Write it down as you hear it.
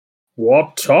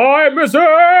What time is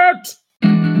it?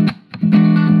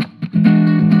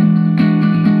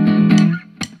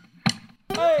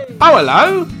 Oh,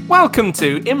 hello! Welcome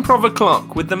to Improv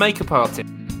O'Clock with the Makeup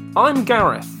Artist. I'm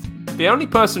Gareth. The only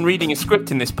person reading a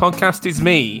script in this podcast is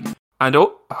me. And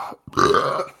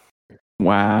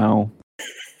Wow.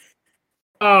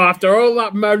 Oh, after all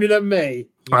that moaning at me.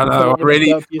 I know,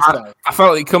 I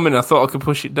felt it coming. I thought I could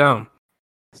push it down.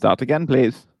 Start again,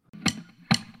 please.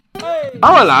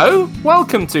 Oh, hello!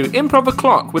 Welcome to Improv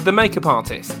O'Clock with the Makeup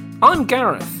Artist. I'm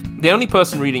Gareth. The only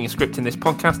person reading a script in this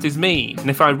podcast is me, and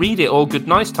if I read it all good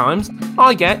nice times,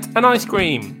 I get an ice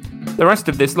cream. The rest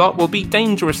of this lot will be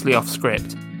dangerously off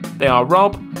script. They are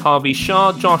Rob, Harvey,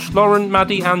 Shah, Josh, Lauren,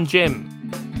 Maddie, and Jim.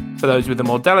 For those with a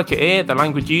more delicate ear, the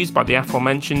language used by the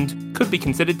aforementioned could be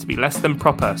considered to be less than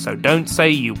proper, so don't say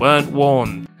you weren't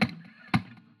warned.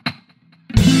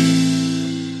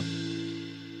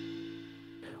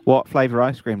 What flavour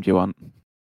ice cream do you want?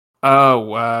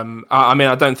 Oh, I mean,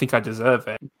 I don't think I deserve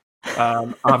it.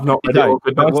 I've not read it all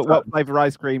good nice what flavour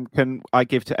ice cream can I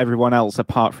give to everyone else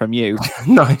apart from you?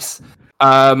 Nice.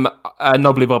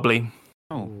 Knobbly Bobbly.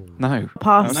 Oh, no.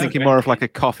 Pass. I was thinking more of like a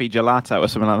coffee gelato or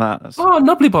something like that. Oh,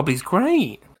 Knobbly Bobbly's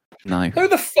great. No. Who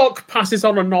the fuck passes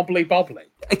on a knobbly bobbly?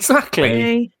 Exactly.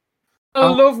 Hey. I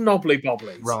love knobbly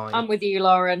bobblies. Right. I'm with you,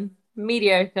 Lauren.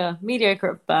 Mediocre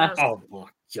at best. Oh my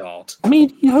god. I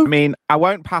mean, I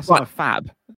won't pass on a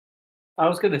fab. I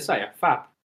was going to say a fab.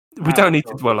 We don't need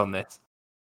to dwell on this.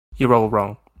 You're all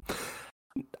wrong.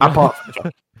 Apart from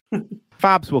John.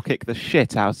 Fabs will kick the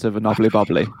shit out of a knobbly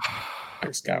bobbly.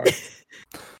 Thanks, Gary.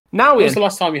 Now When we was the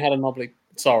last time you had a knobbly?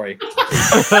 Sorry.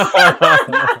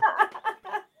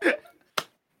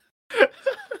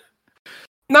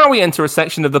 Now we enter a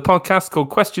section of the podcast called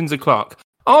Questions O'Clock.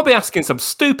 I'll be asking some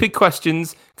stupid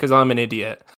questions because I'm an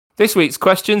idiot. This week's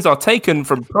questions are taken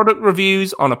from product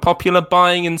reviews on a popular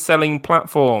buying and selling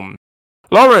platform.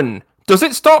 Lauren, does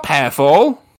it stop hair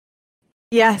fall?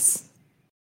 Yes.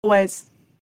 Always.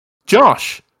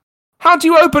 Josh, how do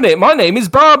you open it? My name is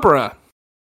Barbara.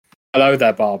 Hello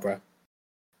there, Barbara.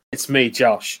 It's me,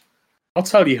 Josh. I'll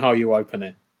tell you how you open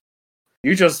it.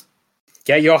 You just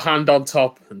get your hand on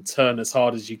top and turn as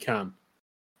hard as you can.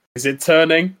 Is it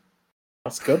turning?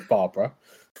 That's good, Barbara.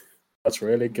 That's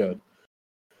really good.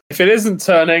 If it isn't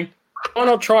turning, why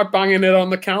not try banging it on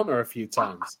the counter a few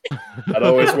times? That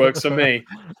always works for me.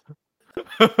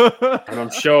 And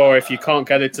I'm sure if you can't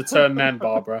get it to turn then,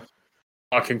 Barbara,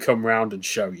 I can come round and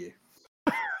show you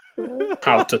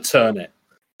how to turn it.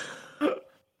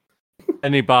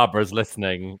 Any Barbaras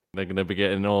listening, they're going to be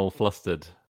getting all flustered.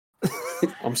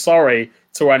 I'm sorry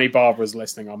to any Barbaras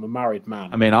listening. I'm a married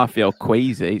man. I mean, I feel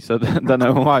queasy, so I don't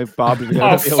know why Barbara's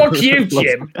Oh, fuck you,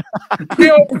 Jim.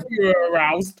 You were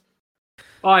aroused.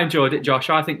 I enjoyed it,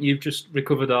 Josh. I think you've just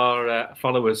recovered our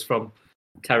followers from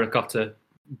Terracotta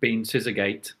Bean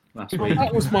Scissorgate last week.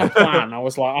 That was my plan. I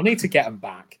was like, I need to get them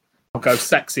back. I'll go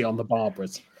sexy on the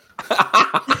Barbaras.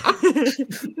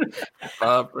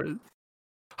 Barbara.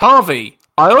 Harvey,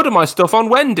 I order my stuff on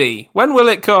Wendy. When will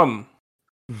it come?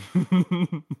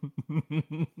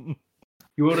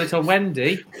 You ordered it on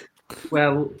Wendy?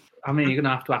 Well, I mean, you're going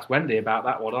to have to ask Wendy about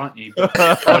that one, aren't you? But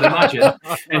I'd imagine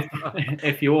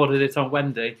if you ordered it on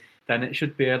Wendy, then it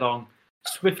should be along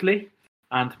swiftly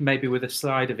and maybe with a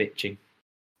side of itching.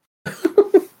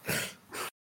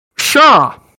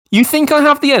 Shah, you think I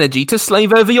have the energy to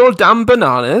slave over your damn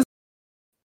bananas?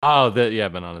 Oh,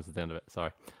 bananas at the end of it.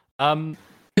 Sorry.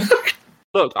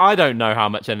 Look, I don't know how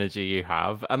much energy you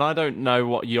have, and I don't know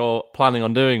what you're planning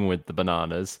on doing with the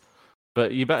bananas,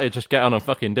 but you better just get on and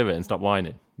fucking do it and stop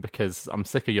whining, because I'm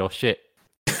sick of your shit,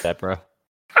 Deborah.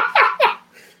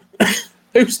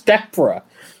 Who's Deborah?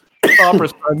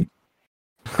 Barbara's friend.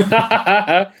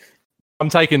 I'm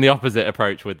taking the opposite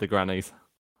approach with the grannies.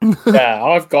 Yeah,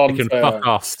 I've gone You can fuck for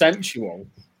off. sensual.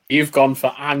 You've gone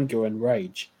for anger and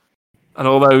rage. And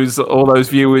all those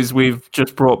viewers we've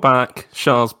just brought back,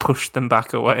 Shah's pushed them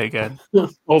back away again.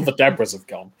 All the Deborahs have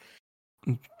gone.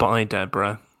 Bye,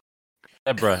 Deborah.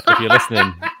 Deborah, if you're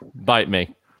listening, bite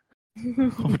me.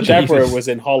 Deborah was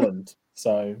in Holland,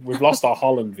 so we've lost our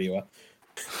Holland viewer.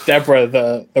 Deborah,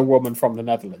 the woman from the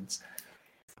Netherlands.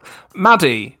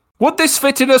 Maddie, would this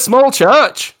fit in a small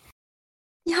church?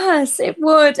 Yes, it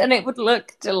would, and it would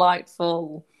look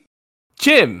delightful.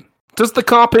 Jim, does the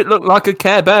carpet look like a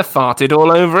Care Bear farted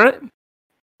all over it?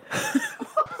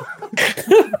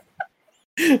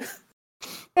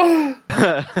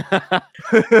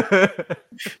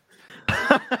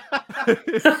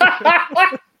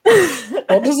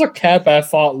 What does a Care Bear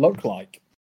fart look like?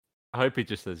 I hope he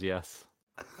just says yes.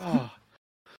 Oh,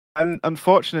 And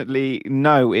unfortunately,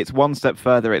 no, it's one step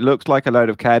further. It looks like a load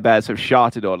of Care Bears have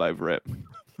sharted all over it.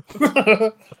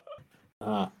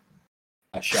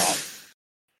 A shot.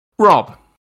 Rob,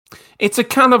 it's a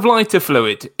can of lighter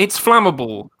fluid. It's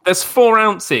flammable. There's 4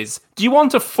 ounces. Do you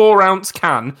want a 4-ounce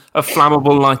can of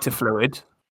flammable lighter fluid?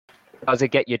 Does it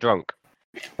get you drunk?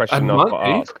 Question It I've might got to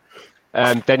be.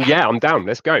 ask. Then yeah, I'm down.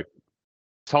 Let's go.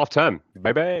 It's half term,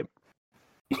 baby.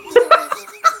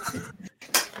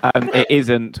 It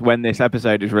isn't when this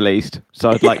episode is released,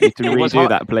 so I'd like you to It was redo hot.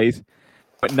 that, please.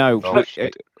 But no, Oh,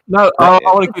 shit. No, I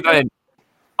want to keep that in.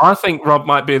 I think Rob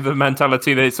might be the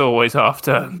mentality that it's always half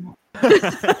term.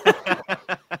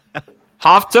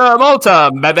 Half term, all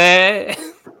term, baby.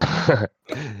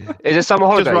 Is it summer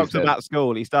just holidays? rocks up then? at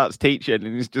school. He starts teaching,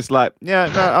 and he's just like, "Yeah,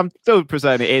 no, I'm still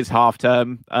presuming it is half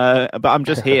term, but I'm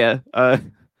just here.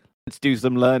 Let's do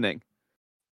some learning."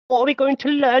 What are we going to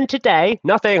learn today?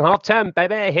 Nothing. Half term,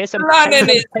 baby. Here's some Learning pen and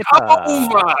is paper.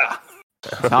 over.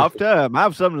 It's half term.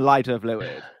 Have some lighter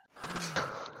fluid.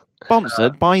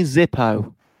 Sponsored by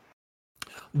Zippo.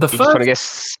 The You're just trying to first, get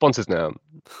sponsors now.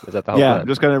 Is that the whole Yeah, plan? I'm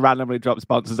just going to randomly drop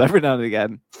sponsors every now and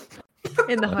again.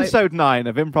 In the hope. Episode 9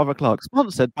 of Improv O'Clock,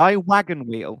 sponsored by Wagon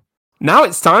Wheel. now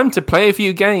it's time to play a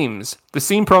few games. The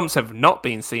scene prompts have not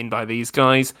been seen by these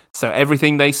guys, so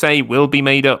everything they say will be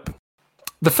made up.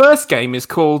 The first game is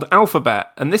called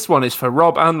Alphabet, and this one is for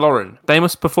Rob and Lauren. They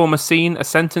must perform a scene a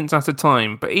sentence at a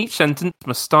time, but each sentence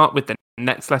must start with the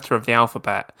next letter of the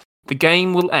alphabet. The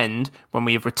game will end when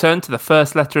we have returned to the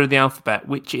first letter of the alphabet,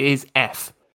 which is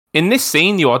F. In this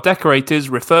scene, you are decorators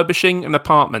refurbishing an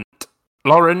apartment.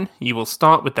 Lauren, you will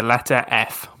start with the letter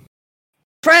F.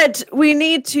 Fred, we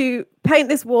need to paint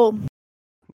this wall.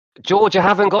 George, I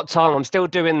haven't got time. I'm still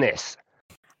doing this.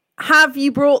 Have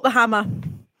you brought the hammer?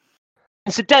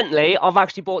 Incidentally, I've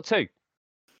actually bought 2.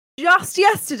 Just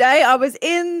yesterday, I was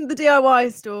in the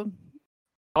DIY store.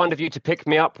 Kind of you to pick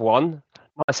me up one.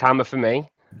 Nice hammer for me.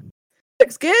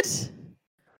 Looks good.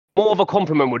 More of a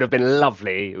compliment would have been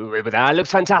lovely with that. It looks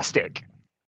fantastic.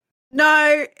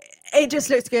 No, it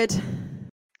just looks good.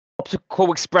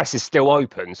 Optical Express is still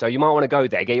open, so you might want to go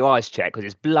there, get your eyes checked, because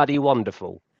it's bloody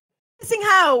wonderful. Missing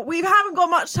how? We haven't got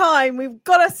much time. We've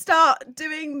got to start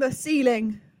doing the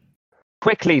ceiling.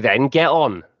 Quickly then, get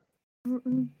on.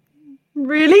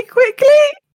 Really quickly?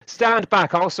 Stand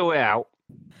back, I'll sort it out.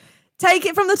 Take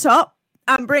it from the top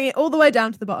and bring it all the way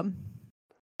down to the bottom.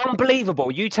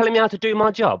 Unbelievable, you telling me how to do my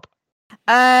job?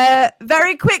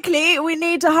 Very quickly, we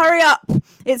need to hurry up.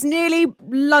 It's nearly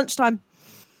lunchtime.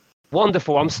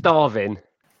 Wonderful, I'm starving.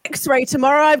 X-ray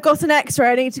tomorrow. I've got an X-ray.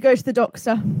 I need to go to the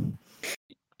doctor.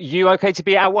 You okay to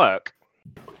be at work?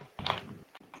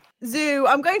 Zoo.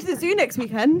 I'm going to the zoo next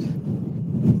weekend.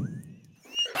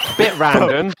 Bit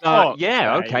random, but Oh,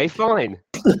 yeah, okay. okay, fine.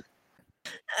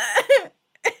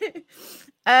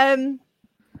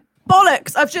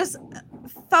 Bollocks! I've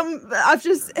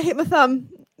just hit my thumb.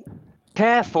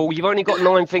 Careful, you've only got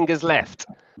 9 fingers left.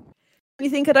 You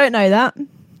think I don't know that?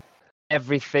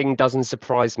 Everything doesn't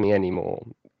surprise me anymore.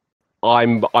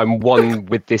 I'm one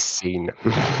with this scene.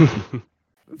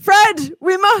 Fred,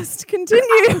 we must continue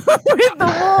with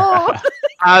the war.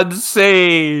 And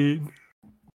scene.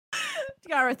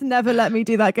 Gareth never let me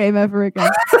do that game ever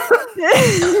again.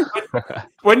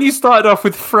 When you started off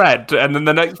with Fred and then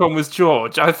the next one was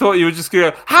George, I thought you were just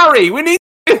going to go, Harry, we need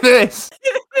to do this.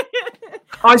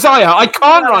 Isaiah, I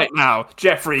can't right now.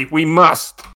 Jeffrey, we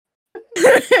must.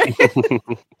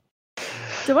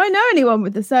 Do I know anyone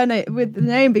with the surname with the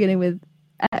name beginning with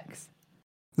X?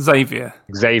 Xavier.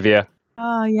 Xavier.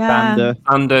 Oh yeah.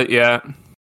 Sander, Yeah.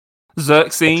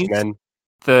 Xerxes. X-Men.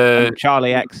 The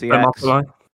Charlie XCX. Thermopylae.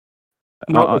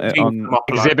 Not the King on-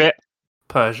 Thermopylae, Exhibit.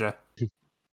 Persia.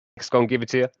 Next one, give it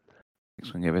to you.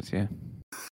 Next one, give it to you.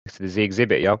 Next to the Z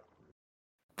exhibit, yo.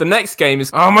 The next game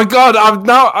is. Oh my god!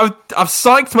 I've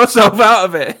psyched myself out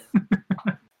of it.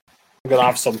 I'm gonna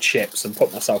have some chips and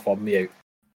put myself on mute.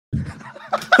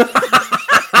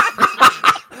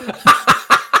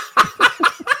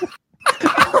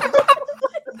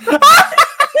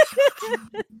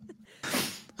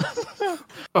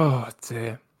 Oh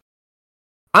dear.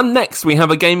 And next we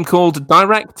have a game called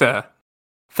Director.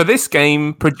 For this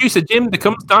game, producer Jim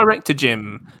becomes director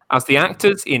Jim, as the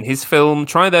actors in his film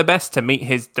try their best to meet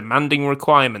his demanding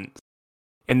requirements.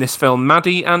 In this film,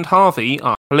 Maddie and Harvey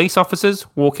are police officers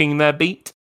walking their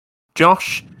beat.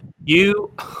 Josh,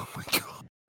 you... Oh my god.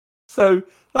 So,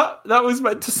 that was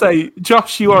meant to say,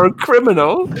 Josh, you are a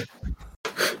criminal.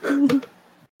 And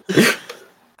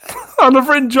I've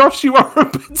written, Josh, you are a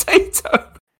potato.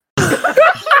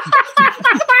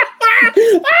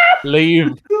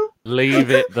 Leave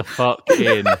it the fuck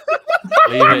in.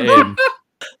 Leave it in.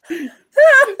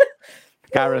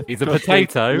 Gareth. He's a just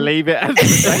potato. Leave it as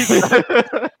a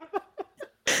potato.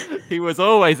 He was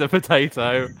always a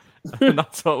potato, and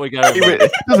that's what we're going with.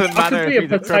 It doesn't I could matter be if a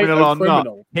he's a potato criminal or not.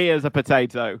 criminal. He is a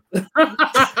potato.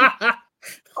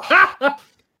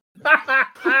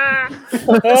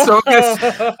 So I guess,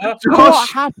 What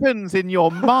Josh, happens in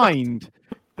your mind?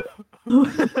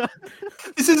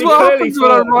 this is He what clearly happens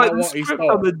when I thought write about the what he script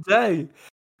thought. on the day.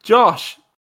 Josh,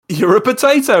 you're a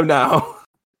potato now,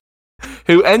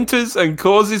 who enters and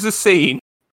causes a scene.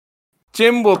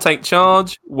 Jim will take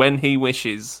charge when he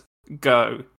wishes.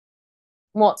 Go.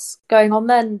 What's going on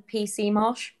then, PC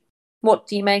Marsh? What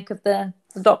do you make of the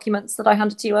documents that I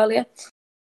handed to you earlier?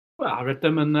 Well, I read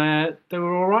them and they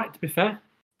were all right, to be fair.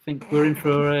 I think we're in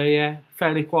for a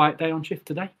fairly quiet day on shift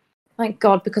today. Thank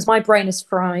God, because my brain is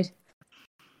fried.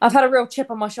 I've had a real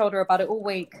chip on my shoulder about it all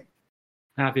week.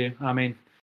 Have you? I mean,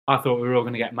 I thought we were all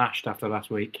going to get mashed after last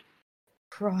week.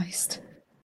 Christ.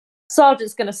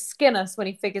 Sergeant's going to skin us when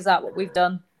he figures out what we've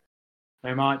done.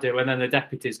 They might do, and then the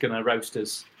deputy's going to roast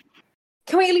us.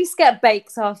 Can we at least get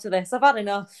bakes after this? I've had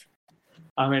enough.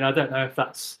 I mean, I don't know if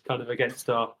that's kind of against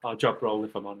our job role,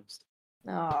 if I'm honest.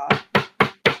 Ah.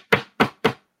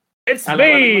 It's Hello,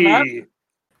 hello, me!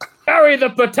 Harry the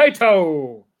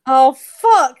Potato! Oh,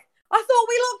 fuck! I thought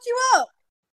we locked you up!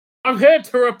 I'm here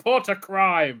to report a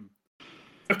crime.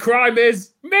 The crime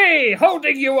is me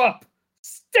holding you up!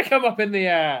 Stick 'em up in the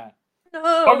air!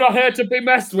 No! I'm not here to be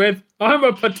messed with. I'm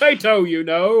a potato, you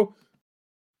know.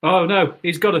 Oh no,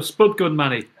 he's got a spud gun,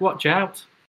 Manny. Watch out.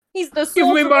 He's the source Give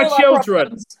me of my all our children.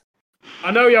 problems.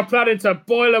 I know you're planning to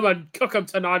boil 'em and cook 'em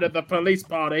tonight at the police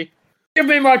party. Give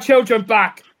me my children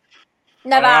back.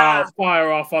 Never! I'll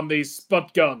fire off on these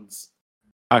spud guns.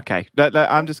 Okay,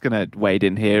 I'm just going to wade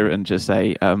in here and just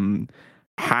say,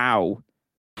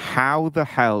 how the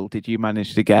hell did you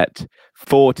manage to get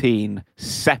 14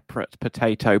 separate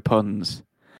potato puns?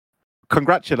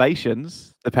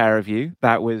 Congratulations, the pair of you.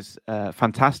 That was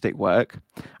fantastic work.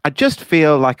 I just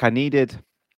feel like I needed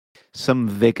some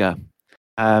vigor.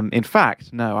 In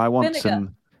fact, no, I want Vinegar.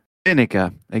 some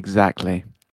vinegar. Exactly.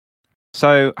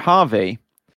 So, Harvey,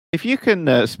 if you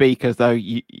can speak as though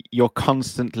you're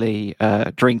constantly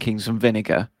drinking some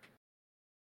vinegar,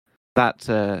 that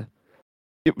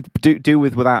do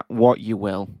with that what you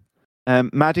will.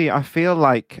 Maddie, I feel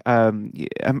like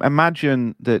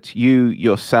imagine that you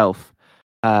yourself,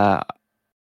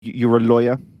 you're a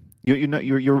lawyer.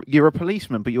 You're a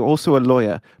policeman, but you're also a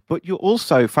lawyer. But you're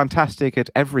also fantastic at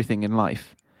everything in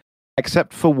life,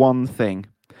 except for one thing.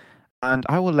 And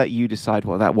I will let you decide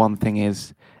what that one thing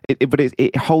is. But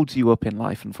it holds you up in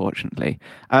life, unfortunately.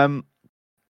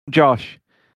 Josh,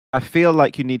 I feel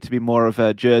like you need to be more of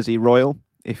a Jersey Royal,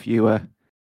 if you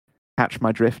catch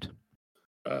my drift.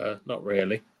 Not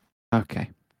really. Okay.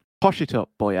 Posh it up,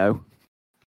 boyo.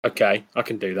 Okay, I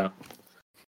can do that.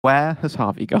 Where has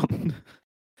Harvey gone?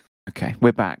 Okay,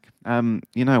 we're back.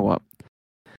 You know what?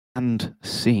 And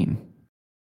scene.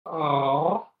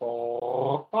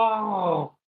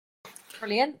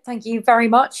 Brilliant. Thank you very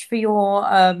much for your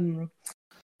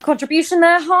contribution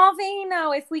there, Harvey.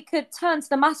 Now, if we could turn to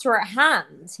the matter at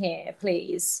hand here,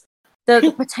 please.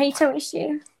 The potato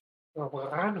issue.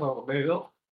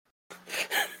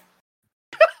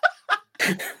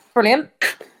 Brilliant.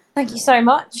 Thank you so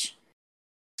much.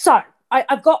 So,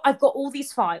 I've got all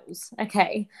these files.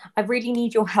 Okay, I really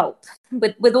need your help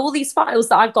with all these files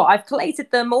that I've got. I've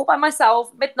collated them all by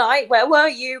myself. Midnight, where were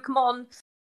you? Come on.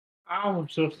 Oh,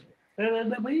 just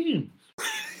the beans.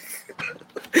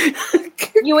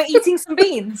 You were eating some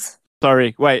beans.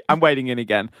 Sorry, wait, I'm wading in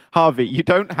again. Harvey, you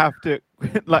don't have to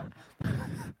like.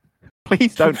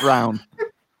 Please don't drown.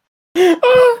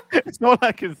 It's all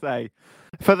I can say.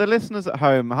 For the listeners at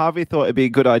home, Harvey thought it'd be a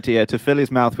good idea to fill his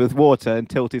mouth with water and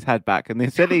tilt his head back. And the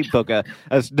silly bugger,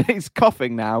 as he's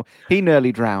coughing now, he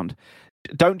nearly drowned.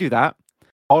 Don't do that.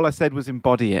 All I said was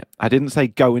embody it. I didn't say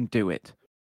go and do it.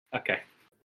 Okay.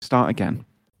 Start again.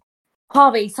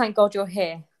 Harvey, thank God you're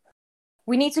here.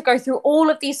 We need to go through all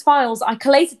of these files. I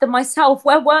collated them myself.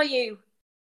 Where were you?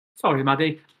 Sorry,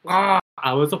 Maddie. I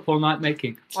was up all night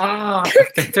making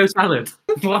potato salad.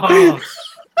 For the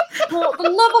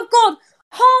love of God.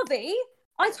 Harvey,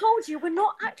 I told you we're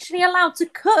not actually allowed to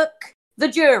cook the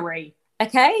jury,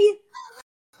 okay?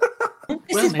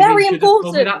 This is very You should have told me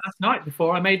important. that last night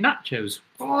before I made nachos.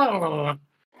 Why,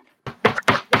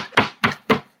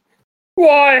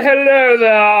 hello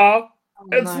there.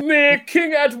 It's no. me,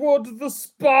 King Edward the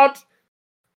Spud.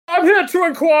 I'm here to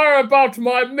inquire about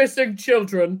my missing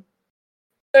children.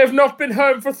 They've not been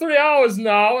home for 3 hours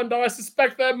now, and I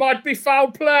suspect there might be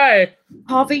foul play.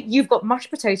 Harvey, you've got mashed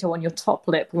potato on your top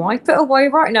lip. Wipe it away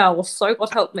right now, or so God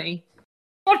help me.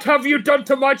 What have you done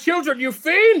to my children, you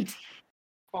fiend?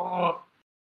 Oh,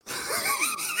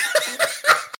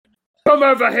 Come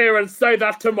over here and say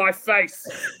that to my face.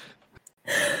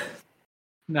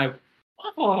 no.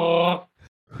 Oh,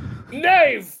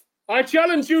 Knave! I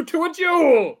challenge you to a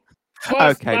duel!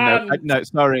 First Okay, man- no,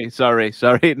 sorry.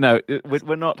 No,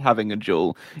 we're not having a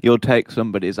duel. You'll take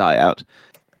somebody's eye out.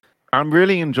 I'm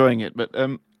really enjoying it, but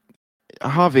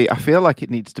Harvey, I feel like it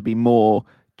needs to be more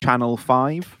Channel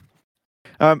 5.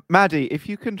 Maddie, if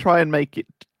you can try and make it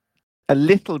a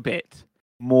little bit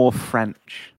more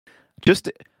French,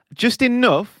 just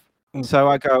enough so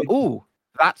I go, oh,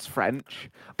 that's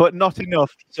French, but not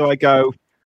enough so I go,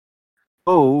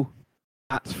 oh,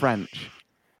 that's French.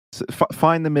 So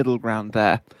find the middle ground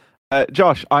there.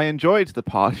 Josh, I enjoyed the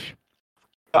posh,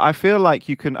 but I feel like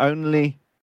you can only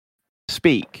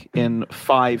speak in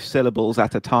 5 syllables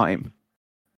at a time.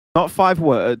 Not 5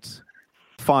 words,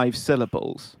 5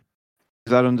 syllables.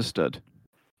 Is that understood?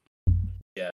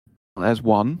 Yeah. There's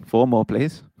 1. 4 more,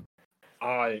 please.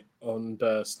 I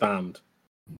understand.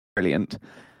 Brilliant.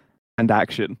 And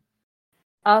action.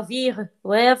 Avir,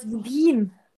 where have you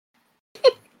been?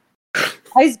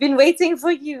 I've been waiting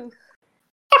for you.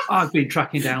 I've been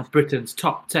tracking down Britain's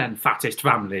top 10 fattest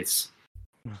families.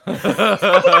 This is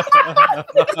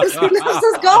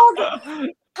gone.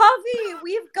 Harvey,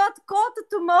 we've got court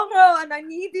tomorrow, and I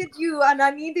needed you, and I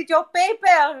needed your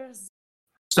papers.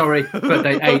 Sorry, but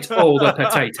they ate all the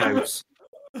potatoes.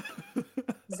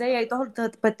 They ate all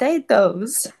the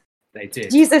potatoes. They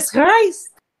did. Jesus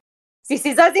Christ! This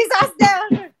is a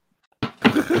disaster!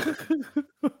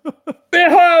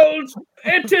 Behold,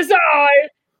 it is I,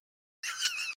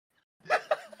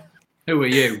 Who are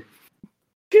you?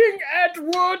 King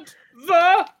Edward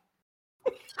the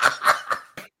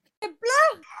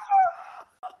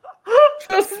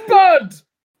Spud.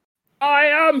 I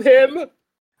am him.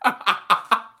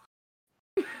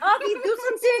 Harvey, do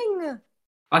something!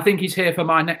 I think he's here for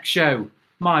my next show.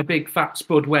 My big fat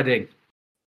spud wedding.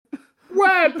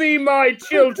 Where be my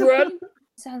children?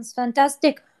 Sounds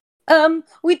fantastic.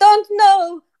 We don't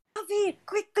know. Harvey,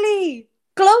 quickly!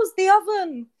 Close the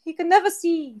oven. He can never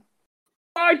see.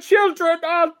 My children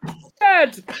are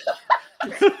dead.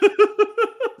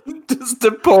 Just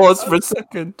to pause for a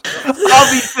second.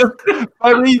 Harvey just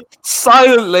very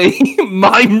silently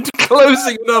mind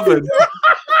closing an oven.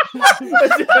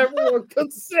 As everyone can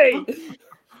see.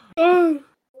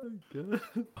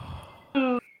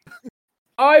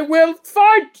 I will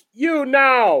fight you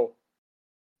now.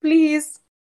 Please.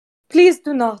 Please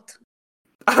do not.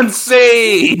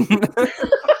 Unseen.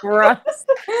 Christ.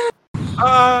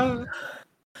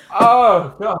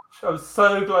 Oh gosh, I'm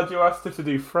so glad you asked her to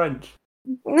do French.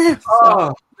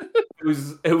 Oh,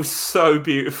 it was so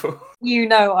beautiful. You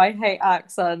know I hate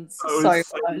accents so That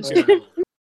was much. good.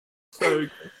 So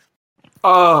good.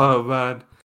 Oh man.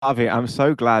 Harvey, I'm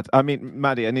so glad. I mean,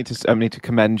 Maddie, I need to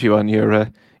commend you on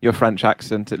your French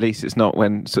accent. At least it's not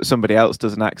when somebody else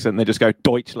does an accent, they just go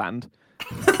Deutschland.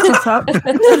 Shut up. I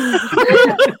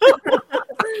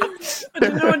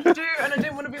didn't know what to do, and I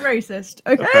didn't want to be racist.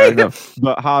 Fair Okay. enough.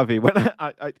 But Harvey, when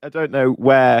I don't know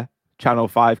where Channel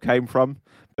 5 came from,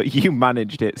 but you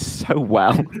managed it so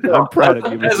well. I'm proud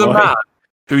of you. As a boy. man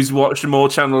who's watched more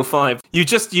Channel 5, you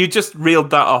just reeled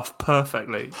that off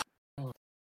perfectly.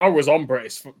 I was on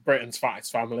Britain's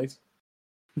fattest families.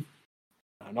 No,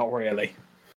 not really.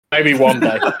 Maybe one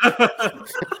day.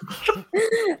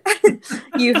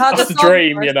 You had That's a the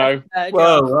dream, you know.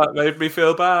 Well, that made me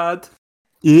feel bad.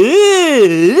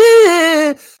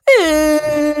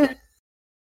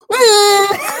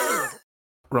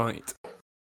 Right.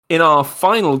 In our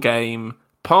final game,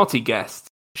 party guest,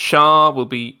 Shah will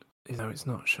be. No, it's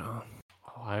not Shah.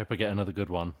 Oh, I hope I get another good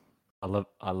one.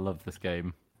 I love this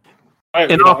game.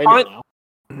 In our final.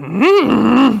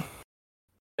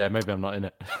 Yeah, maybe I'm not in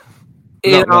it.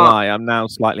 Not gonna lie, I'm now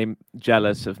slightly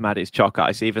jealous of Maddie's choc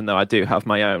ice, even though I do have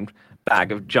my own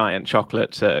bag of giant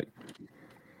chocolate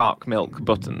dark milk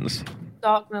buttons.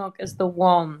 Dark milk is the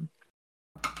one.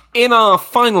 In our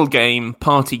final game,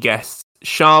 party guests,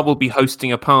 Shah will be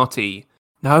hosting a party.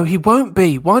 No, he won't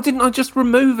be. Why didn't I just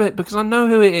remove it? Because I know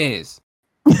who it is.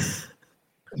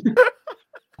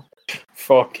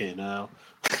 Fucking hell.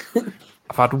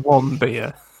 I've had one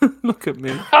beer. Look at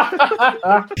me.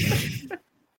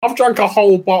 I've drank a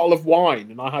whole bottle of wine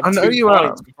and I had I know 2 you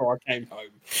pints have. before I came home.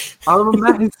 I'm a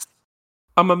mess.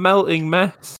 I'm a melting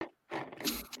mess.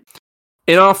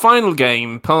 In our final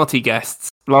game, party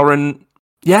guests, Lauren.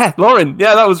 Yeah, Lauren.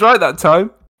 Yeah, that was right that time.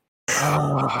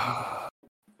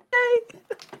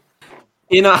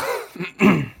 In our...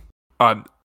 I'm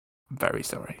very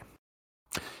sorry.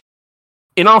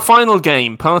 In our final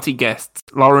game, Party Guests,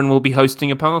 Lauren will be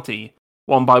hosting a party.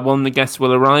 One by one, the guests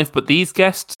will arrive, but these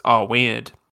guests are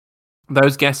weird.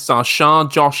 Those guests are Shah,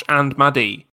 Josh, and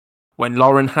Maddie. When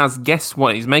Lauren has guessed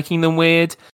what is making them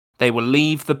weird, they will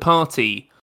leave the party.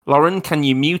 Lauren, can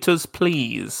you mute us,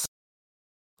 please?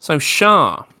 So,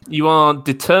 Shah, you are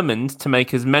determined to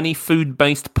make as many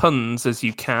food-based puns as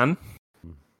you can.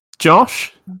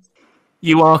 Josh,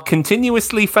 you are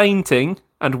continuously fainting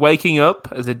and waking up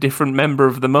as a different member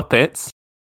of the Muppets.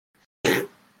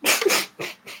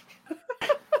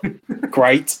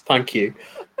 Great, thank you.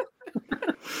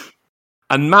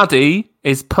 And Maddie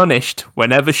is punished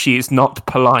whenever she is not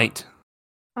polite.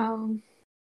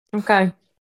 Okay.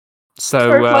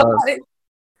 So,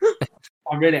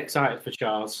 I'm really excited for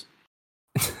Charles.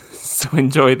 so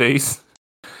enjoy these.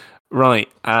 Right,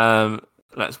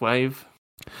 let's wave.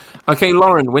 Okay,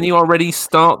 Lauren, when you are ready,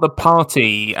 start the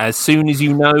party. As soon as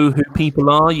you know who people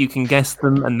are, you can guess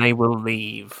them and they will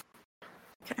leave.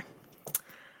 Okay.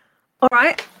 All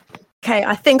right. Okay,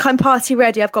 I think I'm party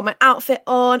ready. I've got my outfit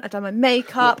on, I've done my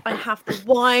makeup, I have the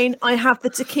wine, I have the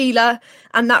tequila,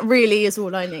 and that really is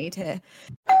all I need here.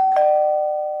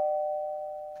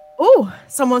 Oh,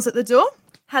 someone's at the door.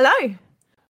 Hello.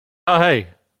 Oh, hey.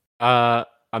 I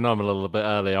know I'm a little bit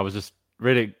early. I was just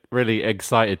really, really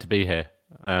excited to be here.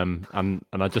 And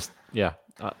I just,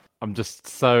 I'm just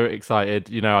so excited.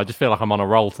 You know, I just feel like I'm on a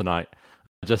roll tonight.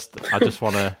 I just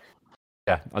want to,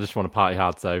 I just want to party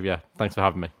hard. So yeah, thanks for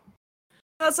having me.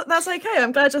 That's okay.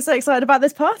 I'm glad you're so excited about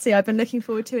this party. I've been looking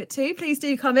forward to it too. Please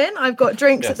do come in. I've got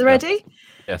drinks at the ready.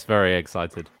 Yes, very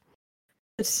excited.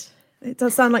 It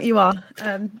does sound like you are.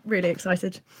 Really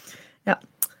excited. Yeah.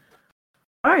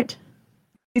 All right.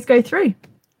 Please go through.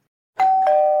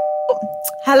 Oh,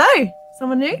 hello.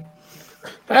 Someone new?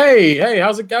 Hey,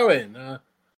 how's it going?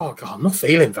 Oh God, I'm not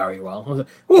feeling very well.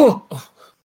 Oh.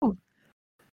 Are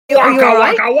you all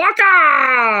right? Waka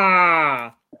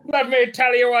waka! Let me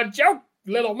tell you a joke,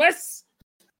 little miss.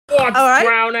 What's right.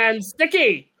 brown and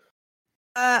sticky?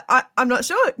 I'm not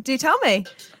sure. Do tell me.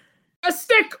 A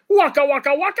stick. Waka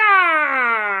waka waka!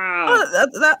 Oh,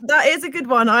 that is a good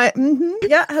one.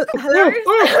 Yeah. Hello.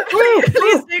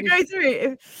 Please do go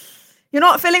through. If you're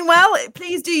not feeling well,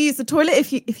 please do use the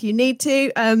toilet if you need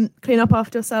to. Clean up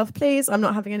after yourself, please. I'm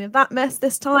not having any of that mess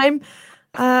this time.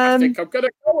 I think I'm gonna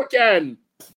go again.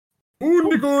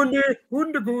 Hundegunde,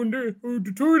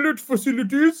 the toilet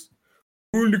facilities.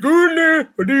 Hundegunde,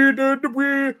 the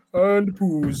way and the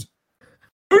poos.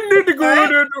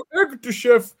 Hundegunde, the egg to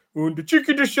chef, and the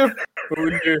chicken to chef,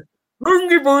 and the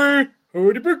hungry boy,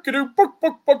 and the bucket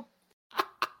buck.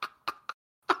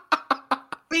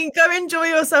 I mean, go enjoy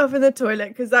yourself in the toilet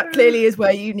because that clearly is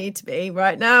where you need to be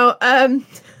right now. I'm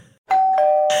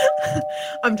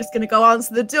just going to go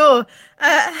answer the door.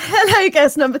 Hello,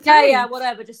 guest number 3. Yeah,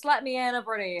 whatever. Just let me in. I've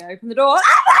already opened the door.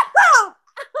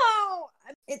 Oh,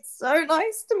 it's so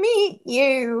nice to meet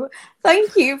you.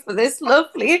 Thank you for this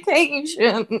lovely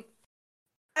occasion.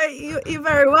 You're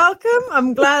very welcome.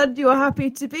 I'm glad you're happy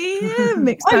to be here.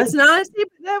 Mixed personality, but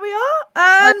there we are.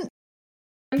 I'm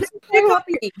so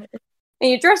happy. And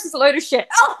your dress is a load of shit.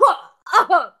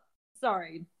 Oh,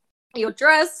 sorry. Your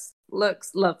dress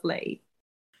looks lovely.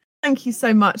 Thank you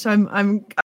so much. I'm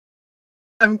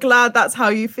glad that's how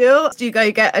you feel. Do you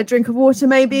go get a drink of water?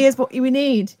 Maybe is what you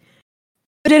need.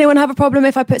 Would anyone have a problem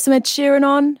if I put some Ed Sheeran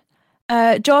on?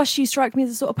 Josh, you strike me as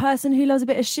the sort of person who loves a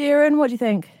bit of Sheeran. What do you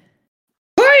think?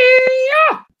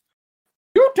 Hey-ya!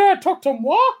 You dare talk to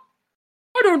moi?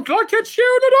 I don't like Ed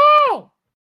Sheeran at all.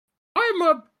 I'm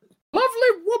a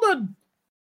lovely woman,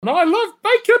 and I love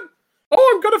bacon.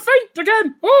 Oh, I'm gonna faint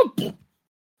again. Oh.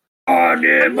 I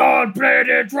need more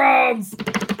plated drums.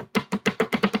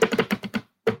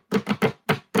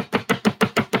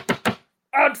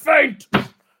 And faint.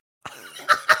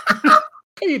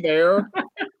 Hey there.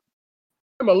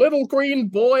 I'm a little green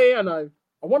boy and I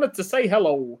wanted to say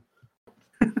hello.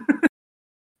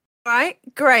 Right,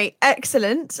 great,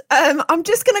 excellent. I'm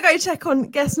just going to go check on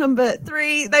guest number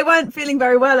 3. They weren't feeling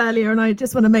very well earlier and I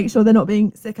just want to make sure they're not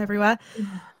being sick everywhere.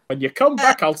 When you come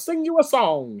back, I'll sing you a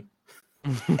song.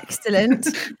 Excellent.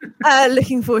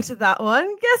 Looking forward to that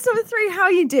one. Guest number 3, how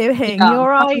are you doing? Yeah, you all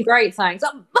right? Great, thanks.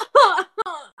 Oh,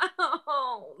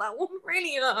 that one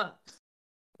really hurt.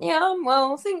 Yeah,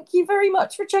 well, thank you very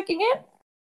much for checking in.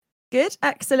 Good,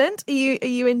 excellent. Are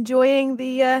you enjoying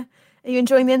the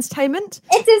entertainment?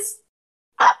 It is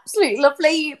absolutely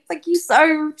lovely. Thank you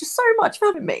so much for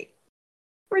having me.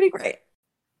 Really great.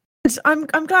 I'm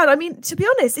glad. I mean, to be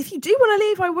honest, if you do want to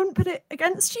leave, I wouldn't put it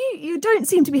against you. You don't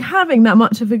seem to be having that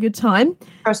much of a good time.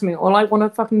 Trust me, all I want to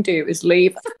fucking do is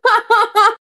leave.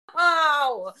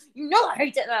 Oh, you know I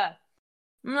hate it there.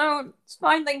 No, it's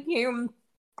fine, thank you.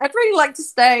 I'd really like to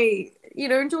stay.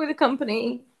 Enjoy the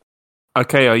company.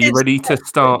 Okay, are you ready to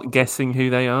start guessing who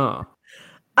they are?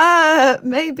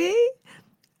 Maybe.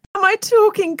 Am I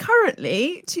talking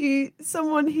currently to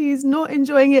someone who's not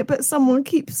enjoying it, but someone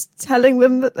keeps telling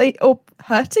them or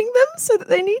hurting them so that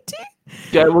they need to?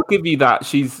 Yeah, we'll give you that.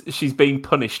 She's being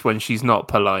punished when she's not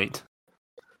polite.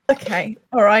 Okay,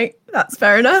 all right, that's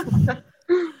fair enough.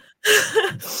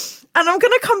 And I'm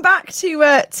going to come back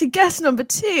to guess number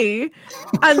 2.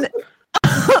 And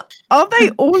are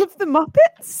they all of the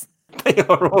Muppets? They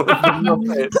are all of the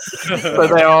Muppets. So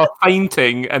they are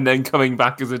fainting and then coming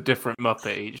back as a different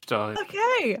Muppet each time.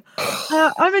 Okay,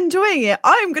 I'm enjoying it.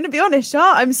 I'm going to be honest,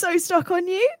 Shah. I'm so stuck on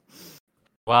you.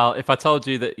 Well, if I told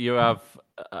you that you have,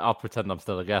 I'll pretend I'm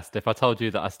still a guest. If I told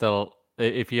you that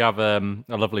if you have a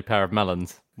lovely pair of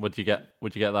melons, would you get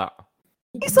that?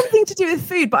 It's something to do with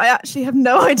food, but I actually have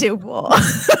no idea what.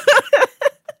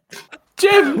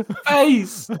 Jim,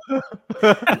 face.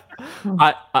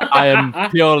 I am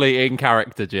purely in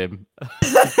character, Jim.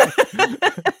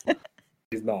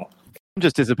 He's not. I'm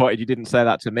just disappointed you didn't say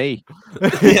that to me.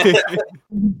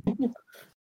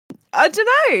 I don't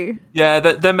know. Yeah,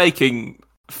 they're making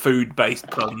food-based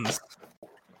puns.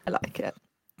 I like it.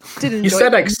 Did You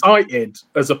said excited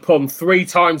as a pun 3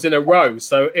 times in a row,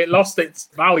 so it lost its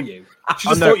value. She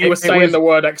just thought you were saying the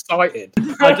word excited.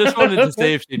 I just wanted to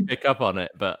see if she'd pick up on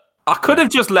it, but I could have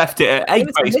just left it at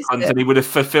egg-based puns and he would have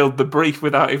fulfilled the brief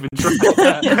without even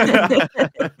trying.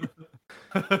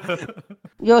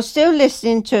 You're still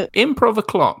listening to Improv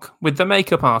O'Clock with the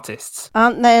makeup artists.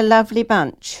 Aren't They a Lovely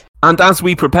Bunch? And as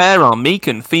we prepare our meek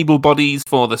and feeble bodies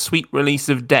for the sweet release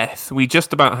of death, we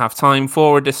just about have time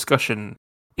for a discussion.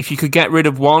 If you could get rid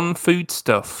of one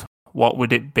foodstuff, what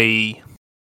would it be?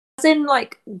 As in,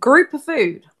 group of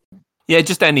food. Yeah,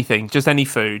 just anything. Just any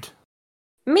food.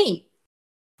 Meat.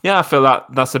 Yeah, I feel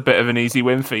that's a bit of an easy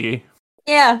win for you.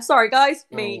 Yeah, sorry guys,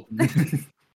 meat.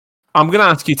 I'm going to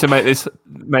ask you to make this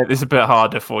a bit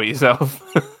harder for yourself.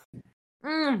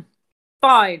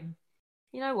 Fine.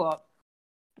 You know what?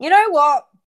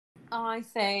 I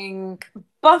think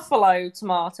buffalo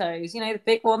tomatoes. The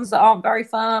big ones that aren't very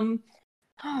firm.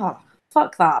 Oh,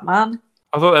 fuck that, man.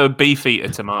 I thought they were beef eater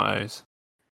tomatoes.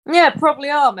 Yeah, probably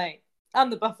are, mate.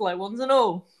 And the buffalo ones and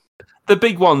all. The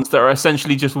big ones that are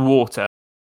essentially just water.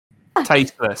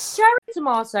 Tasteless. Cherry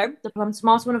tomato, the plum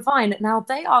tomato and a vine. Now,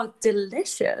 they are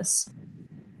delicious.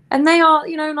 And they are,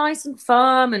 nice and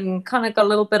firm and kind of got a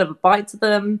little bit of a bite to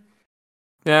them.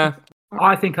 Yeah.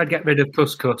 I think I'd get rid of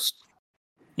couscous.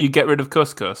 You get rid of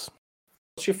couscous?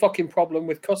 What's your fucking problem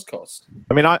with couscous?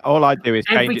 I mean, all I do is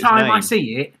change Every its time name. I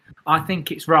see it, I think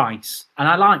it's rice. And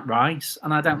I like rice,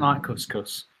 and I don't like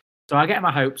couscous. So I get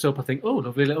my hopes up. I think, oh,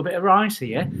 lovely little bit of rice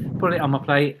here. Put it on my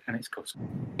plate, and it's couscous.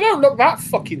 They don't look that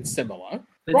fucking similar.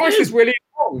 Rice is really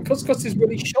long. Couscous is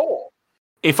really short.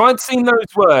 If I'd seen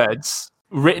those words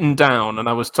written down and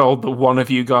I was told that one of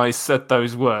you guys said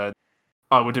those words,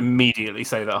 I would immediately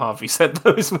say that Harvey said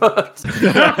those words.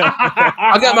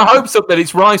 I get my hopes up that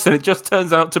it's rice and it just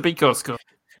turns out to be couscous.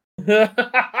 But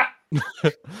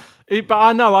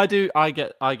I know I do. I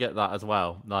get that as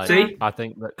well. See? I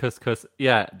think that couscous.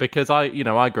 Yeah, because I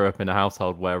grew up in a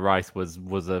household where rice was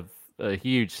a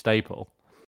huge staple,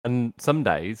 and some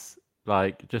days,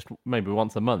 just maybe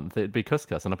once a month, it'd be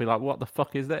couscous, and I'd be like, "What the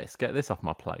fuck is this? Get this off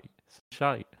my plate! It's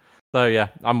shite." So yeah,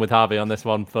 I'm with Harvey on this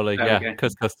one fully. Okay.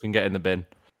 Couscous can get in the bin.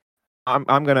 I'm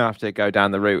going to have to go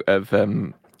down the route of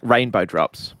rainbow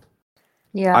drops.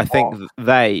 Yeah. I think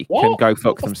they can go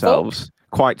fuck themselves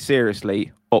quite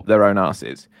seriously up their own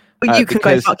asses. You can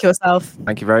go fuck yourself.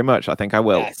 Thank you very much. I think I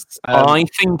will. Yes. I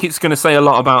think it's going to say a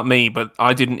lot about me, but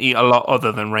I didn't eat a lot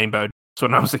other than rainbow drops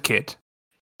when I was a kid.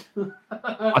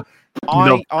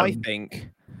 I think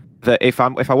that if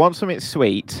I want something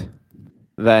sweet,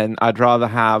 then I'd rather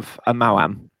have a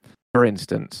Mawam, for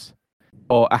instance,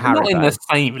 or a Haribo. Not in the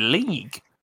same league.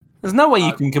 There's no way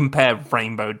you can compare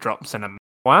rainbow drops and a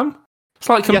Mawam. It's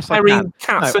like comparing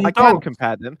cats and I dogs. can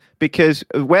compare them because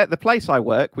where the place I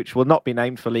work, which will not be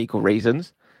named for legal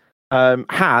reasons,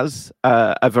 has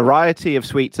a variety of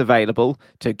sweets available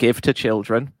to give to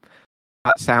children.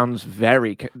 That sounds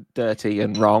very dirty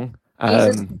and wrong.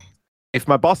 If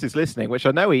my boss is listening, which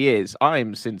I know he is,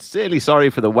 I'm sincerely sorry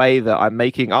for the way that I'm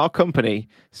making our company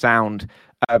sound.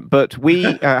 But we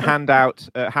hand out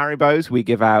Haribos, we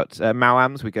give out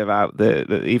Mawams, we give out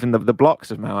even the blocks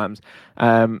of Mawams,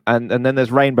 and then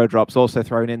there's rainbow drops also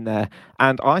thrown in there.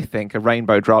 And I think a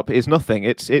rainbow drop is nothing.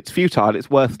 It's futile. It's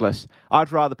worthless.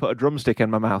 I'd rather put a drumstick in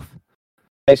my mouth.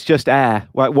 It's just air.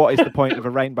 What is the point of a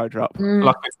rainbow drop?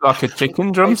 Like a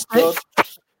chicken drumstick?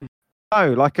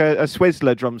 Oh, like a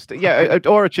Swizzler drumstick, yeah,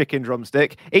 or a chicken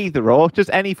drumstick, either or, just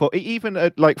any for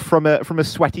even like from a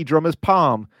sweaty drummer's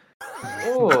palm.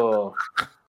 Oh,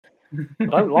 I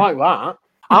don't like that.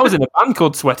 I was in a band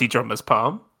called Sweaty Drummer's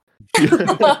Palm. I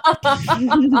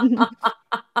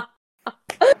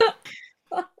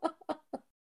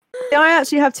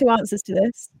actually have two answers to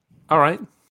this. All right.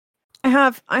 I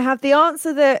have the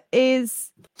answer that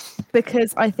is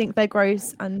because I think they're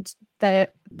gross and they're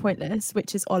pointless,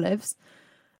 which is olives.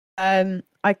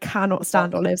 I cannot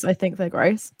stand olives. I think they're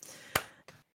gross.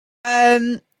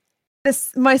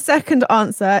 My second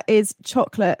answer is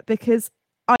chocolate because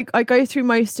I go through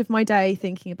most of my day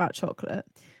thinking about chocolate,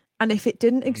 and if it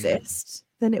didn't exist,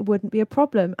 then it wouldn't be a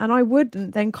problem, and I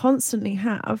wouldn't then constantly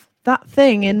have that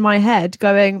thing in my head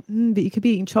going, but you could be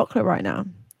eating chocolate right now.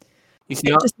 You see,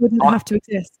 It just wouldn't have to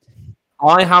exist.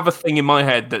 I have a thing in my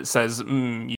head that says,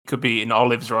 you could be eating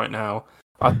olives right now.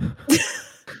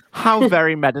 How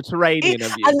very Mediterranean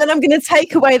of you. And then I'm going to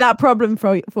take away that problem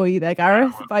for you there,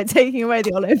 Gareth, by taking away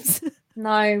the olives.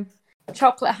 No,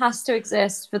 chocolate has to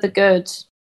exist for the good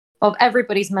of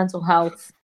everybody's mental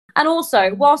health. And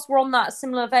also, whilst we're on that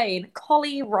similar vein,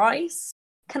 collie rice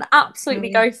can absolutely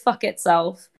go fuck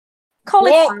itself.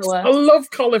 Cauliflower. What? I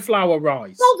love cauliflower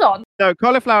rice. Hold on. No,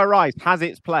 cauliflower rice has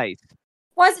its place.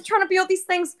 Why is it trying to be all these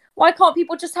things? Why can't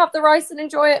people just have the rice and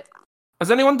enjoy it?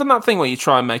 Has anyone done that thing where you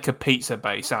try and make a pizza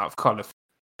base out of cauliflower?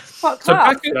 Fuck So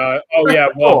that. back Oh yeah,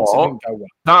 once. It didn't go well.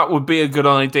 that would be a good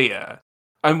idea.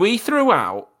 And we threw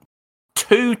out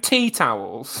 2 tea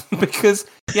towels because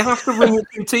you have to wring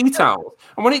 2 tea towels.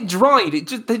 And when it dried,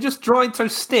 they just dried so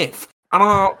stiff. And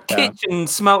our kitchen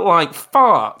smelt like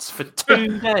farts for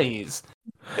 2 days.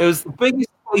 It was the biggest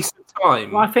waste of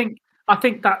time. Well, I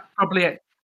think that probably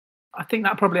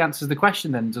answers the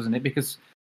question then, doesn't it? Because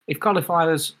if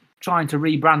cauliflower's trying to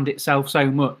rebrand itself so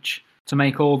much to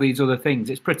make all these other things,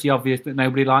 it's pretty obvious that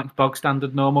nobody likes bog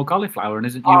standard normal cauliflower and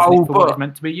isn't using it for what it's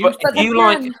meant to be used But for. if you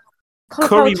like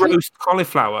curry roast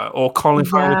cauliflower or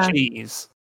cauliflower cheese,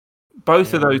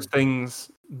 both of those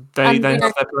things, they have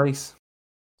their place.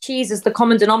 Cheese is the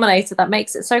common denominator that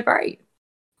makes it so great.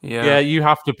 Yeah, you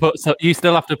have to you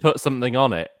still have to put something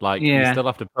on it. Like you still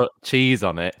have to put cheese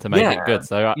on it to make it good.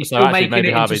 So You're still making it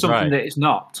into something that it's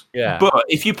not. Yeah. But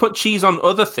if you put cheese on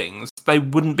other things, they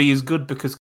wouldn't be as good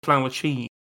because cauliflower cheese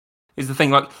is the thing.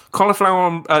 Like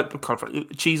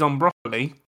cheese on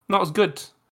broccoli, not as good.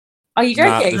 Are you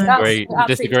joking?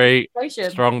 Disagree.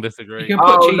 Strong disagree. You can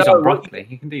put cheese on broccoli.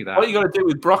 You can do that. What you got to do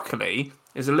with broccoli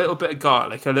is a little bit of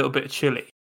garlic, a little bit of chili,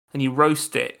 and you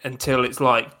roast it until it's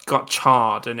like got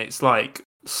charred and it's like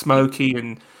smoky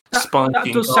and spiky.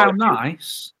 That does sound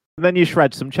nice. And then you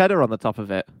shred some cheddar on the top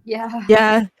of it.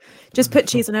 Yeah. Just put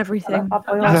cheese on everything.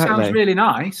 That sounds really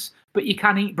nice, but you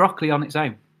can eat broccoli on its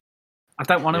own. I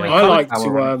don't want to eat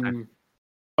cauliflower on its own.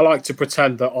 I like to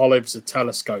pretend that olives are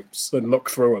telescopes and look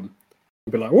through them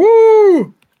and be like,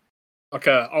 woo! Like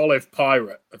an olive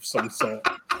pirate of some sort.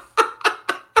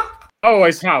 I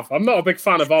always have. I'm not a big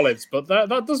fan of olives, but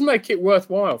that does make it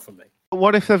worthwhile for me.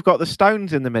 What if they've got the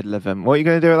stones in the middle of them? What are you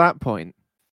going to do at that point?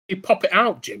 You pop it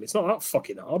out, Jim. It's not that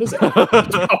fucking hard, is it? Just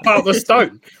pop out the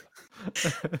stone.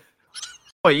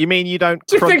 What, you mean you don't...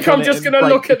 Do you think I'm just going to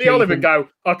look at the olive and go,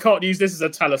 I can't use this as a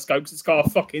telescope because it's got a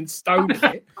fucking stone in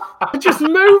it? Just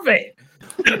move it.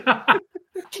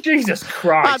 Jesus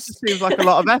Christ. That just seems like a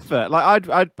lot of effort. Like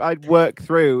I'd work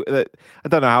through that. I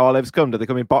don't know how olives come. Do they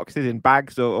come in boxes, in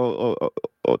bags, or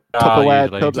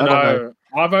Tupperware tubs? I don't know.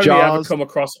 I've only ever come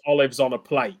across olives on a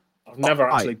plate. I've never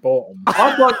actually bought them.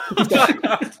 I'd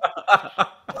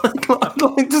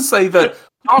like to say that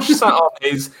Josh sat on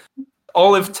his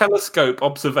olive telescope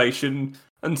observation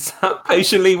and sat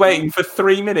patiently waiting for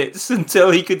 3 minutes until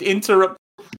he could interrupt.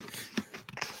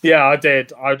 Yeah, I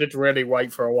did. I did really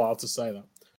wait for a while to say that.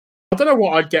 I don't know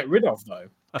what I'd get rid of, though.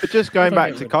 But just going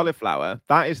back to cauliflower,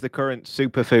 that is the current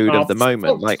superfood of the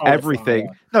moment. Like everything.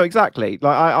 No, exactly.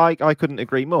 Like I couldn't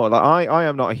agree more. Like I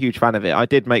am not a huge fan of it. I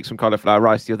did make some cauliflower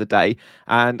rice the other day,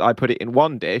 and I put it in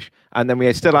one dish, and then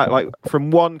we still had, like, from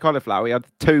one cauliflower, we had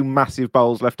 2 massive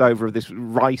bowls left over of this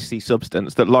ricey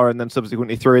substance that Lauren then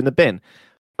subsequently threw in the bin.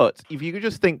 But if you could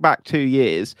just think back 2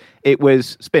 years, it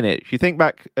was spinach. You think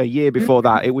back a year before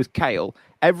that, it was kale.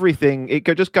 Everything, it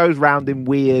just goes round in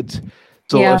weird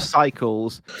sort of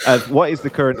cycles of what is the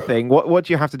current thing, what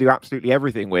do you have to do absolutely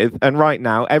everything with, and right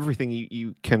now everything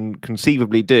you can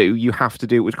conceivably do, you have to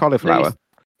do it with cauliflower.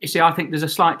 You see, I think there's a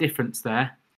slight difference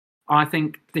there. I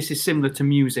think this is similar to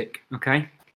music. Okay,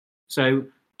 so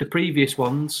the previous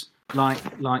ones, like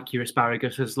your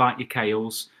asparaguses, like your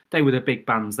kales, they were the big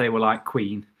bands. They were like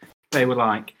Queen, they were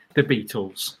like the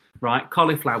Beatles, right?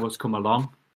 Cauliflowers come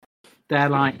along, they're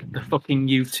like the fucking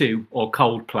U2 or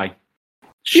Coldplay.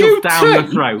 Shoved down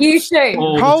the throat U2.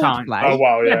 all the time. Coldplay? Oh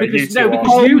wow, yeah, because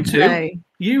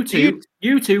U2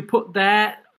 U2 put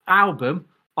their album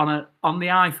on the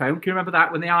iPhone. Can you remember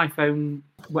that when the iPhone,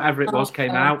 whatever it was,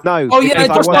 came out? No. Oh, yeah,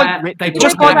 because just I wasn't like- they written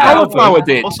just down. like Cauliflower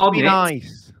did. Must on be it.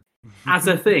 nice. As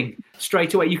a thing,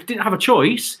 straight away. You didn't have a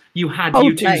choice. You had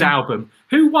Coldplay. U2's album.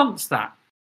 Who wants that?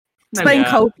 No, Explain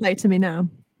Yeah. Coldplay to me now.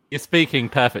 You're speaking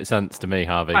perfect sense to me,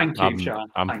 Harvey. Thank you, I'm, Sean.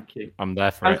 I'm, Thank you. I'm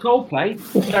there for And it. Coldplay,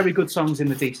 very good songs in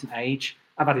the decent age.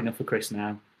 I've had enough of Chris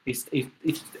now. He's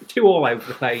too all over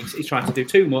the place. He's trying to do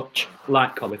too much,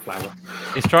 like Cauliflower.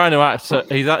 He's trying to act.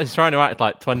 He's trying to act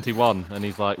like 21, and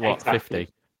he's like what, Exactly.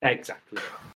 50? Exactly.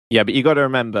 Yeah, but you got to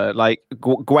remember, like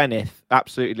Gwyneth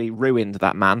absolutely ruined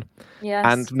that man, Yes.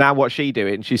 and now what's she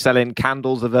doing? She's selling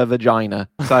candles of her vagina.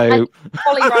 So,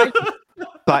 Holly Rowe.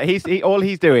 like, all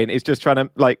he's doing is just trying to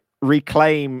like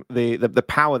reclaim the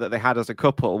power that they had as a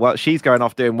couple. Well, she's going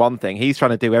off doing one thing, he's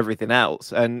trying to do everything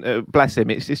else, and bless him,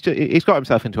 it's just he's got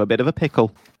himself into a bit of a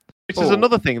pickle, which is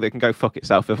another thing that can go fuck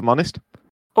itself, if I'm honest.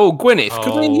 Oh, Gwyneth,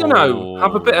 could we,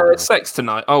 have a bit Oh. of sex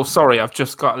tonight? Oh, sorry, I've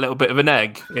just got a little bit of an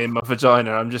egg in my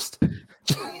vagina. I'm just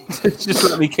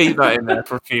let me keep that in there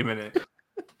for a few minutes.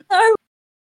 No.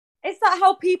 Is that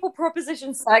how people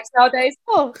proposition sex nowadays?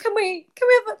 Oh, can we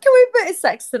have a bit of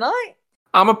sex tonight?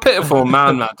 I'm a pitiful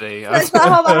man, Maddie. Is that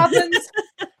how that happens?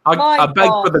 I My beg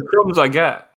God. for the crumbs I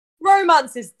get.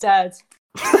 Romance is dead.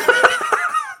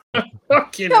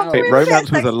 Fucking Don't hell. we- Wait,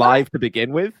 romance was Sex alive to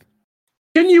begin with.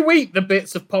 Can you eat the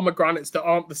bits of pomegranates that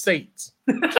aren't the seeds?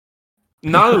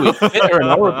 No, it's bitter and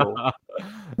horrible.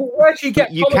 But where do you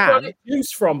get You pomegranate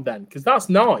juice from then? Because that's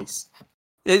nice.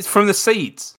 It's from the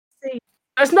seeds.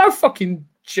 There's no fucking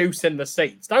juice in the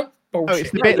seeds. Don't Oh, bullshit.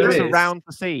 it's the Yeah, bit there that's is. around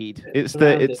the seed. It's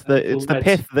Around the it, it's the it's it's the all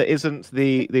pith that isn't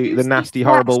the Who's nasty these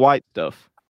horrible rats? white stuff.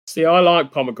 See, I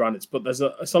like pomegranates, but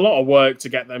it's a lot of work to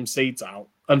get them seeds out.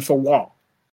 And for what?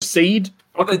 Seed?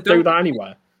 Well, I they could do don't- that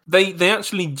anywhere. They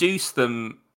actually juice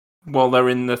them while they're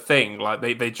in the thing. Like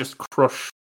they just crush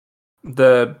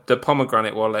the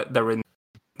pomegranate while they're in.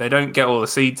 They don't get all the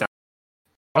seeds out.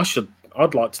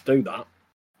 I'd like to do that.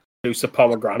 Juice a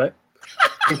pomegranate. I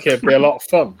think it'd be a lot of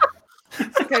fun.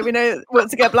 Okay, we know what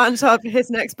to get Blanchard for his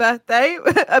next birthday.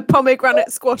 A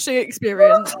pomegranate squashing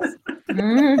experience.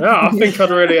 Yeah, I think I'd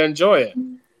really enjoy it.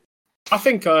 I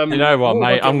think You know what, what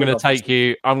mate? am I I'm doing gonna with take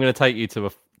you. I'm gonna take you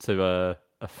to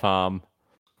a farm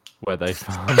where they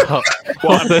farm up.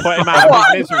 What, and put him out of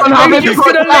his misery? And how You're many just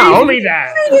put gonna down? leave me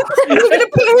there. You're going to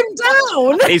put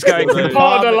him down. He's going to the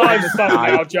Part of the farm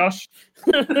lifestyle now, Josh.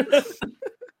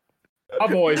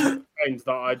 I've always claimed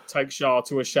that I'd take Shah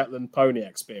to a Shetland pony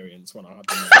experience when I had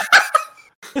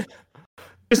them.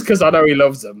 Just because I know he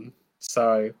loves them.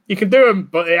 So you can do them,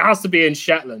 but it has to be in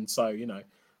Shetland. So,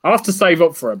 I'll have to save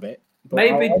up for a bit. But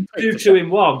Maybe I'll take do the two in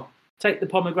one. Take the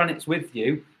pomegranates with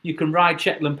you. You can ride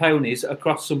Shetland ponies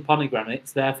across some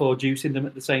pomegranates, therefore juicing them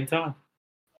at the same time.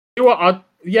 You know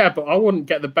what? But I wouldn't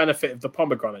get the benefit of the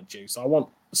pomegranate juice. I want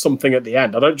something at the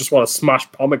end. I don't just want to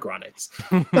smash pomegranates.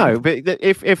 No, but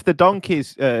if the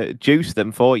donkeys juice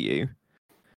them for you,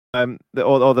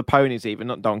 or the ponies even,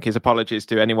 not donkeys. Apologies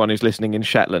to anyone who's listening in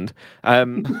Shetland.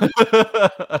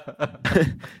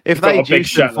 If got they a big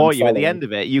juice them for Shetland you at the following. end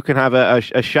of it, you can have a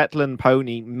Shetland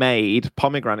pony made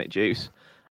pomegranate juice.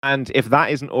 And if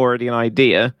that isn't already an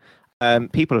idea,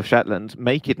 people of Shetland,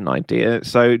 make it an idea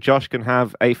so Josh can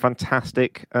have a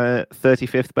fantastic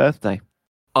 35th birthday.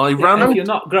 I If ran. you're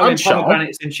not growing I'm sure.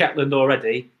 pomegranates in Shetland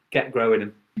already, get growing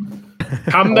them.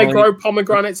 Can they grow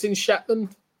pomegranates in Shetland?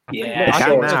 Yeah. Not They sure.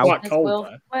 can It's now. quite As cold well.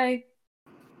 there. Way.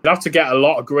 You'd have to get a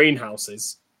lot of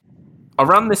greenhouses. I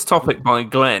ran this topic by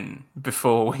Glenn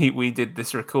before we did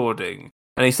this recording,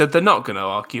 and he said they're not going to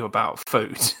argue about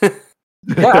food.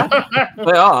 Yeah,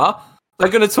 they are. They're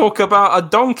going to talk about a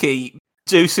donkey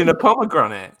juicing a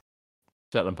pomegranate.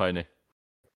 Shetland pony.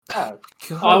 I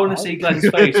want to see Glenn's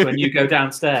face when you go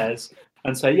downstairs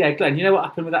and say, "Yeah, Glenn, you know what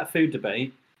happened with that food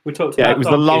debate? We talked about Yeah, it was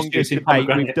the donkeys longest juicing debate we've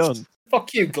pomegranates." done.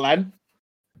 Fuck you, Glenn.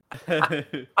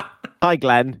 Hi,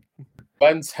 Glenn.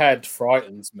 Glenn's head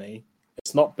frightens me.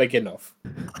 It's not big enough.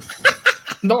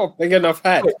 Not a big enough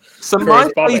head. So For my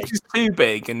his body. face is too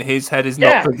big, and his head is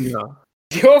Yeah. not big enough.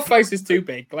 Your face is too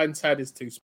big. Glenn's head is too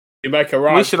small. You make a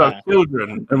right We should pair. have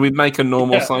children, and we'd make a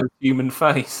normal Yeah. sized human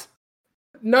face.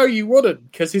 No, you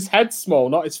wouldn't, because his head's small,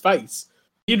 not his face.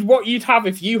 What you'd have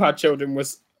if you had children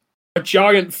was a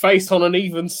giant face on an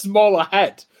even smaller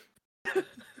head.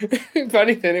 If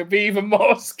anything, it'd be even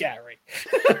more scary.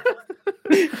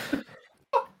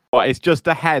 What, it's just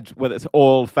a head where it's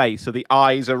all face, so the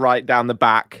eyes are right down the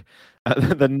back,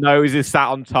 The nose is sat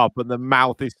on top and the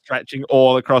mouth is stretching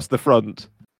all across the front.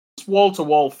 It's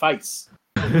wall-to-wall face.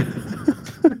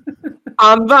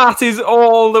 And that is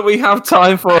all that we have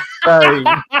time for today.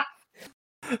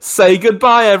 Say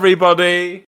goodbye,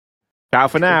 everybody. Ciao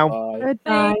for now.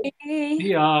 Goodbye. Goodbye.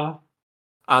 Yeah.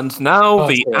 And now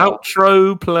the That's all.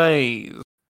 outro plays.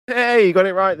 Hey, you got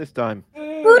it right this time.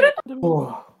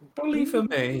 Bully for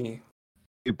me.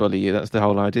 You bully you, that's the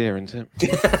whole idea, isn't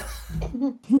it?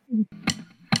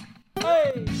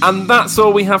 And that's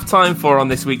all we have time for on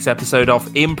this week's episode of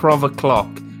Improv O'Clock.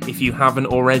 If you haven't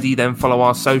already, then follow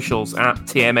our socials at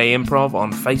TMA Improv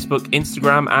on Facebook,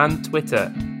 Instagram, and Twitter.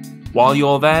 While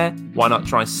you're there, why not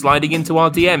try sliding into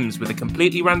our DMs with a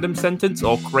completely random sentence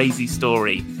or crazy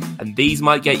story, and these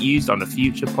might get used on a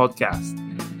future podcast.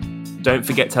 Don't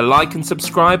forget to like and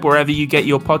subscribe wherever you get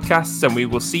your podcasts, and we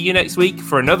will see you next week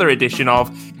for another edition of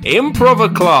Improv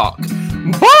O'Clock.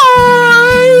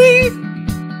 Bye!